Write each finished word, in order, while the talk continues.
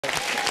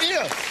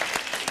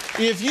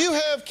If you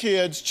have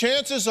kids,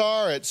 chances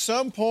are at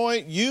some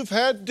point you've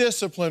had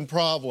discipline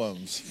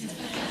problems.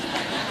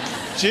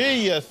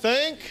 Gee, you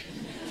think?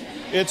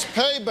 It's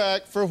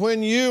payback for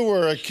when you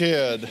were a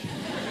kid.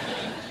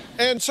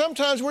 And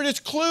sometimes we're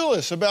just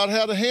clueless about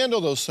how to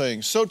handle those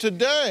things. So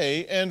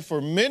today, and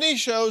for many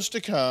shows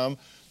to come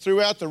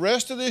throughout the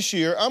rest of this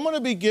year, I'm going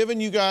to be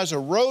giving you guys a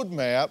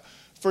roadmap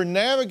for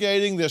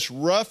navigating this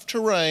rough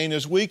terrain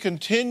as we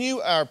continue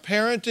our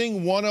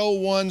Parenting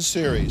 101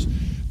 series.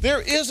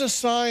 There is a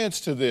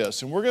science to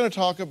this, and we're going to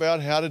talk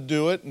about how to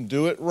do it and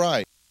do it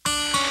right. Well,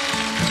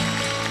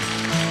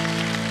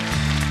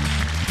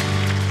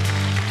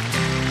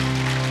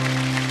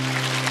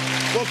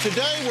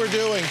 today we're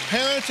doing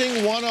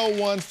Parenting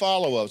 101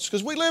 follow-ups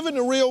because we live in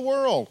the real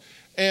world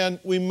and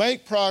we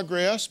make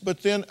progress,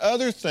 but then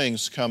other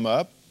things come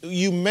up.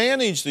 You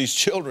manage these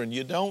children,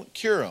 you don't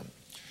cure them.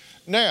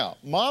 Now,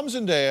 moms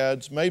and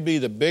dads may be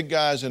the big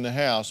guys in the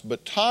house,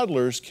 but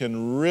toddlers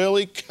can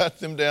really cut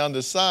them down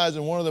to size,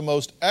 and one of the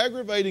most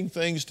aggravating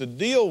things to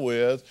deal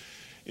with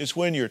is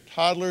when your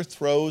toddler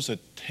throws a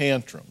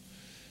tantrum.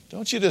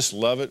 Don't you just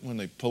love it when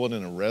they pull it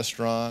in a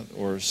restaurant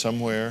or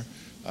somewhere?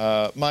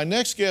 My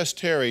next guest,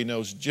 Terry,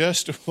 knows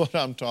just what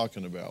I'm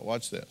talking about.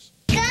 Watch this.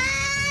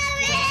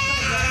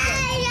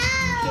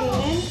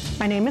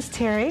 My name is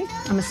Terry.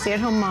 I'm a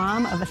stay-at-home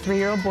mom of a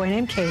 3-year-old boy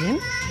named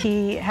Caden.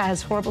 He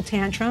has horrible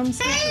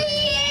tantrums.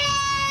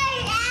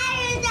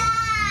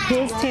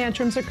 His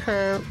tantrums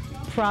occur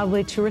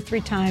probably 2 or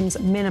 3 times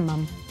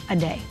minimum a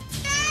day.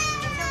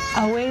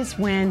 Always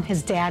when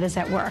his dad is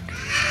at work.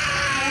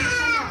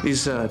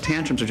 These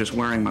tantrums are just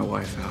wearing my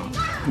wife out.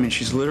 I mean,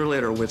 she's literally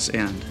at her wit's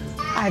end.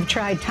 I've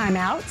tried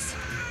timeouts.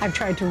 I've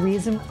tried to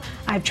reason.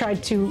 I've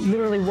tried to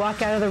literally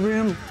walk out of the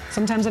room.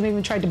 Sometimes I've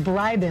even tried to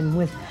bribe him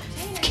with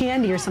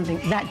candy or something.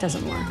 That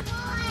doesn't work.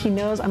 He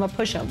knows I'm a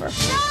pushover.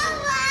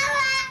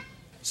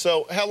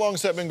 So how long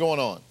has that been going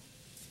on?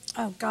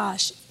 Oh,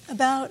 gosh,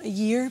 about a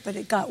year, but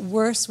it got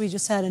worse. We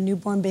just had a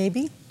newborn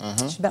baby.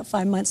 She's about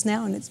 5 months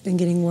now, and it's been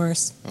getting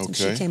worse since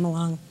she came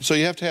along. So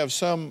you have to have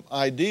some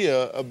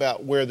idea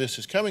about where this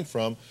is coming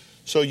from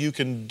so you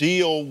can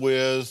deal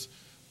with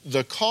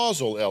the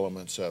causal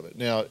elements of it.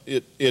 Now,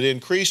 it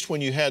increased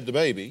when you had the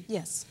baby.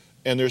 Yes.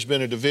 And there's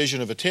been a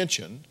division of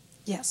attention.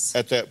 Yes.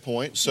 At that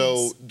point. So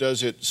yes.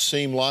 Does it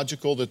seem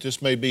logical that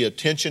this may be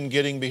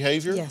attention-getting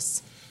behavior?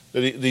 Yes.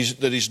 That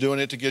he's doing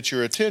it to get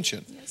your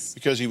attention? Yes.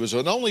 Because he was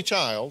an only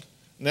child.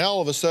 Now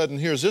all of a sudden,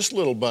 here's this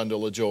little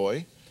bundle of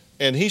joy,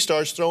 and he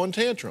starts throwing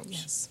tantrums.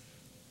 Yes.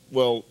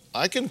 Well,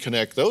 I can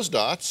connect those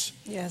dots.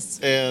 Yes.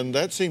 And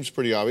that seems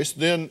pretty obvious.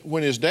 Then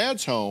when his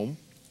dad's home,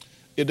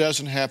 it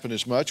doesn't happen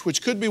as much,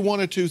 which could be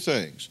one of two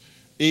things.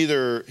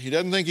 Either he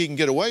doesn't think he can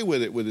get away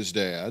with it with his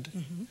dad,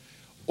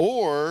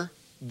 or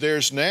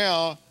there's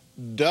now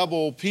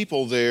double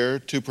people there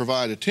to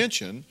provide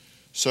attention,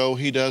 so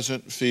he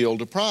doesn't feel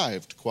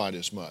deprived quite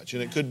as much.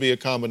 And it could be a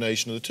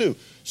combination of the two.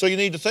 So you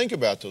need to think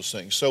about those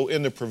things. So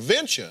in the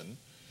prevention,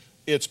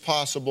 it's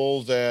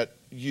possible that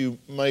you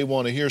may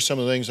want to hear some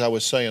of the things I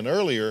was saying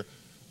earlier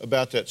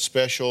about that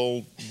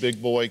special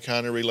big boy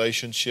kind of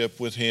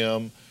relationship with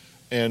him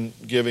and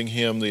giving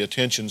him the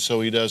attention so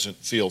he doesn't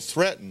feel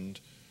threatened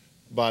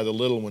by the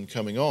little one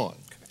coming on.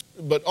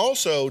 But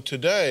also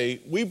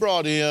today, we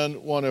brought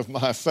in one of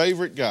my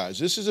favorite guys.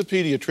 This is a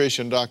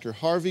pediatrician, Dr.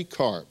 Harvey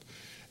Karp,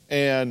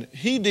 and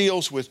he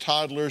deals with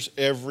toddlers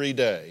every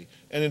day.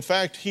 And in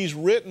fact, he's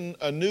written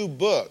a new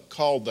book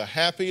called The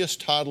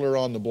Happiest Toddler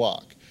on the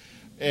Block.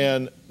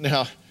 And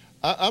now,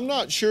 I'm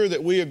not sure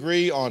that we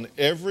agree on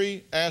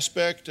every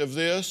aspect of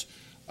this,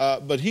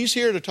 but he's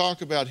here to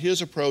talk about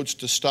his approach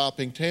to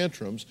stopping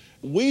tantrums.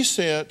 We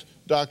sent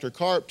Dr.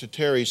 Karp to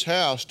Terry's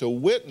house to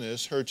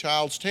witness her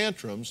child's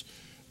tantrums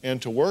and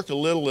to work a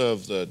little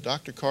of the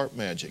Dr. Karp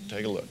magic.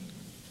 Take a look.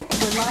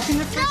 We're locking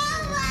the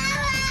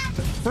fridge.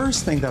 The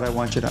first thing that I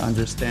want you to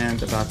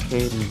understand about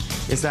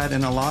Caden is that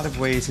in a lot of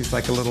ways he's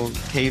like a little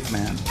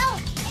caveman.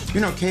 You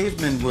know,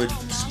 cavemen would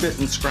spit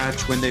and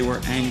scratch when they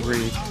were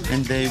angry,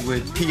 and they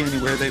would pee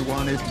anywhere they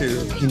wanted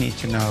to. You need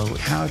to know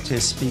how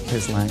to speak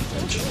his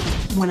language.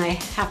 When I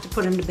have to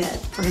put him to bed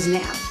for his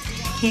nap,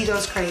 he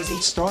goes crazy.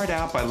 Start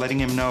out by letting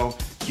him know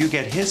you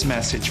get his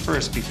message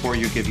first before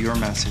you give your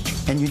message.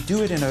 And you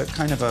do it in a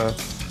kind of a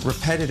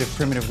repetitive,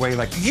 primitive way,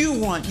 like you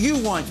want, you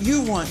want,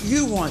 you want,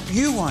 you want,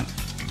 you want.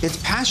 It's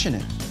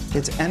passionate.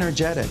 It's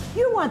energetic.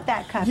 You want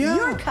that cup,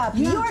 your cup,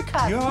 your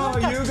cup, Yo, your cup.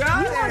 you got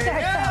You it. want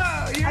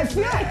that cup. I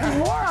feel like a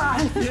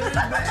moron.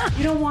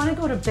 You don't want to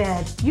go to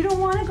bed. You don't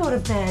want to go to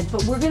bed,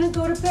 but we're going to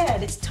go to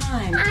bed. It's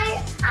time.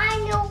 I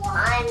don't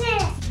want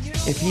it.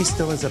 If he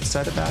still is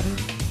upset about it,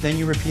 then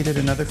you repeat it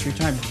another few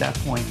times. At that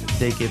point,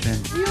 they give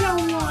in. You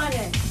don't want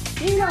it.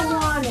 You don't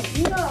want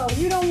it. No,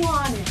 you don't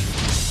want it.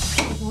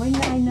 Boy,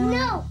 I know.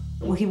 No.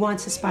 Well, he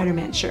wants his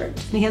Spider-Man shirt, and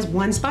he has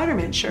one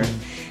Spider-Man shirt.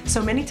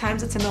 So many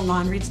times it's in the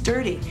laundry, it's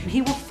dirty.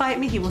 He will fight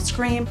me, he will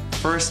scream.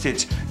 First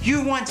it's,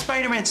 you want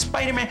Spider-Man,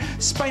 Spider-Man,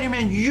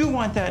 Spider-Man, you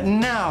want that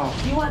now.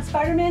 You want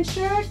Spider-Man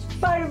shirt?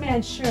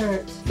 Spider-Man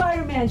shirt,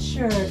 Spider-Man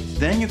shirt.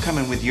 Then you come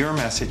in with your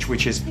message,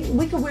 which is,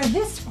 We could wear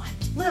this one.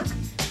 Look,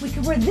 we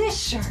could wear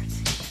this shirt.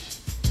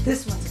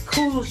 This one's a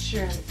cool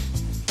shirt.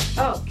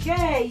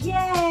 Okay,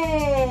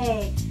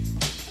 yay!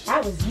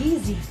 That was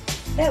easy.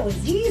 That was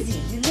easy.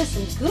 You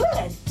listened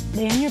good.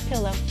 Lay on your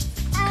pillow.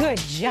 Good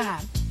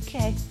job.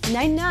 Okay,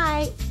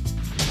 night-night.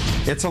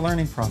 it's a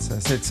learning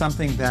process. It's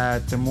something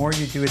that the more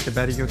you do it, the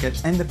better you'll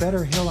get, and the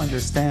better he'll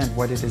understand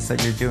what it is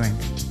that you're doing.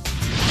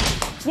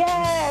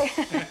 Yay!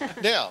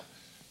 Now,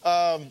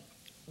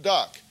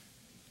 Doc,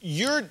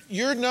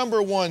 your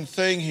number one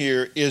thing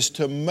here is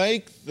to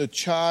make the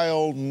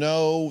child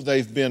know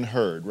they've been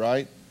heard,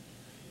 right?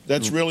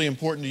 That's really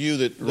important to you,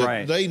 that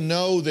Right. they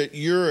know that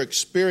you're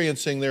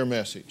experiencing their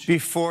message.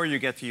 Before you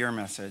get to your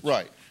message.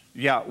 Right.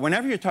 Yeah,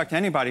 whenever you talk to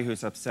anybody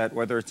who's upset,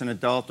 whether it's an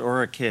adult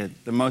or a kid,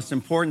 the most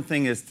important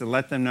thing is to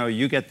let them know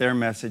you get their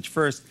message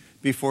first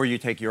before you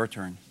take your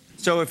turn.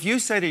 So if you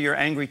say to your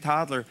angry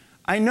toddler,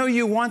 I know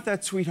you want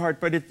that, sweetheart,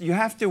 but you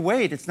have to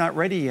wait, it's not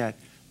ready yet.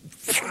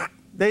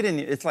 They didn't,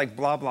 it's like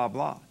blah, blah,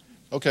 blah.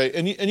 Okay,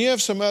 and you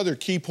have some other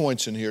key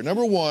points in here.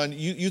 Number one,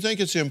 you think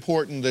it's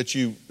important that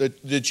you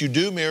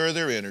do mirror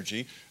their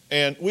energy,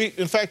 and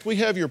in fact, we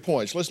have your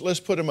points. Let's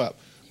put them up.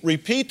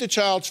 Repeat the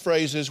child's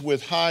phrases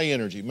with high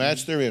energy,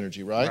 match their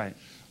energy, right? Right.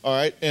 All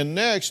right, and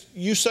next,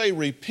 you say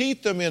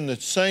repeat them in the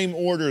same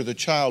order the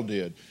child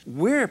did.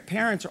 We're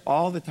parents are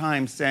all the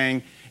time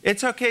saying,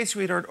 it's okay,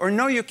 sweetheart, or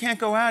no, you can't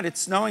go out,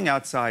 it's snowing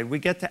outside. We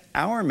get to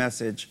our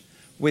message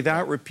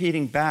without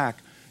repeating back,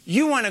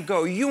 you want to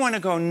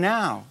go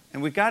now.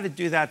 And we've got to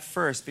do that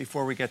first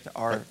before we get to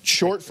our...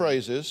 Short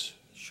phrases,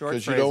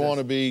 because you don't want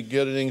to be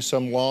getting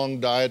some long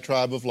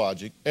diatribe of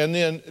logic. And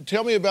then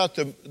tell me about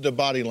the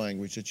body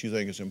language that you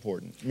think is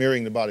important,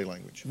 mirroring the body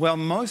language. Well,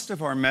 most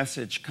of our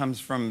message comes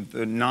from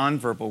the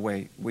nonverbal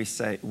way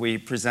we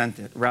present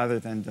it, rather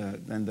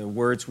than the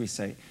words we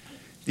say.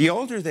 The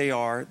older they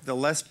are, the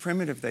less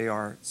primitive they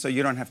are, so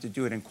you don't have to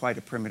do it in quite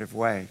a primitive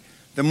way.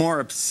 The more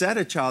upset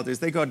a child is,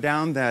 they go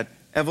down that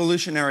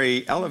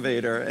evolutionary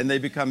elevator and they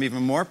become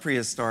even more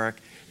prehistoric,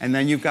 and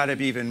then you've got to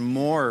be even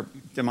more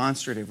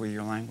demonstrative with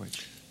your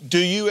language. Do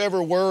you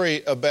ever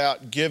worry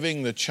about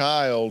giving the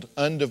child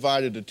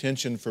undivided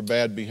attention for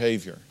bad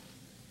behavior?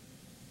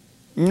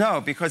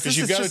 No, because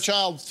you've got a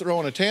child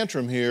throwing a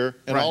tantrum here,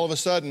 and all of a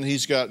sudden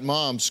he's got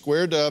mom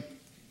squared up,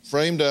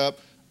 framed up,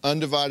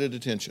 undivided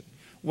attention.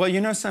 Well,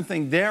 you know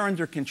something? They're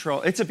under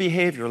control. It's a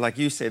behavior, like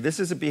you say. This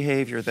is a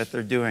behavior that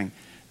they're doing.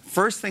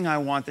 First thing I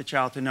want the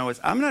child to know is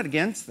I'm not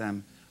against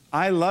them.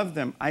 I love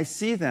them. I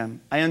see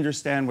them. I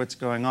understand what's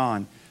going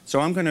on. So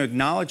I'm going to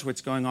acknowledge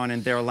what's going on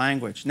in their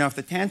language. Now, if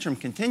the tantrum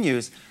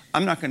continues,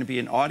 I'm not going to be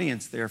an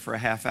audience there for a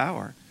half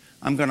hour.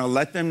 I'm going to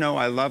let them know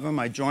I love them,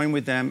 I join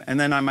with them, and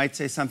then I might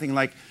say something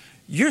like,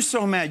 you're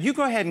so mad, you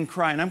go ahead and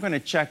cry, and I'm going to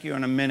check you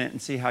in a minute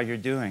and see how you're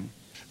doing.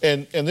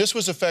 And this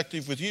was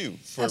effective with you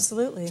for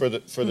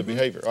the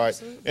behavior. All right.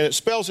 Absolutely. And it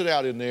spells it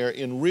out in there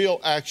in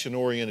real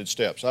action-oriented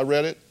steps. I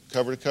read it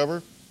cover to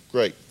cover.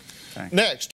 Great. Thanks. Next.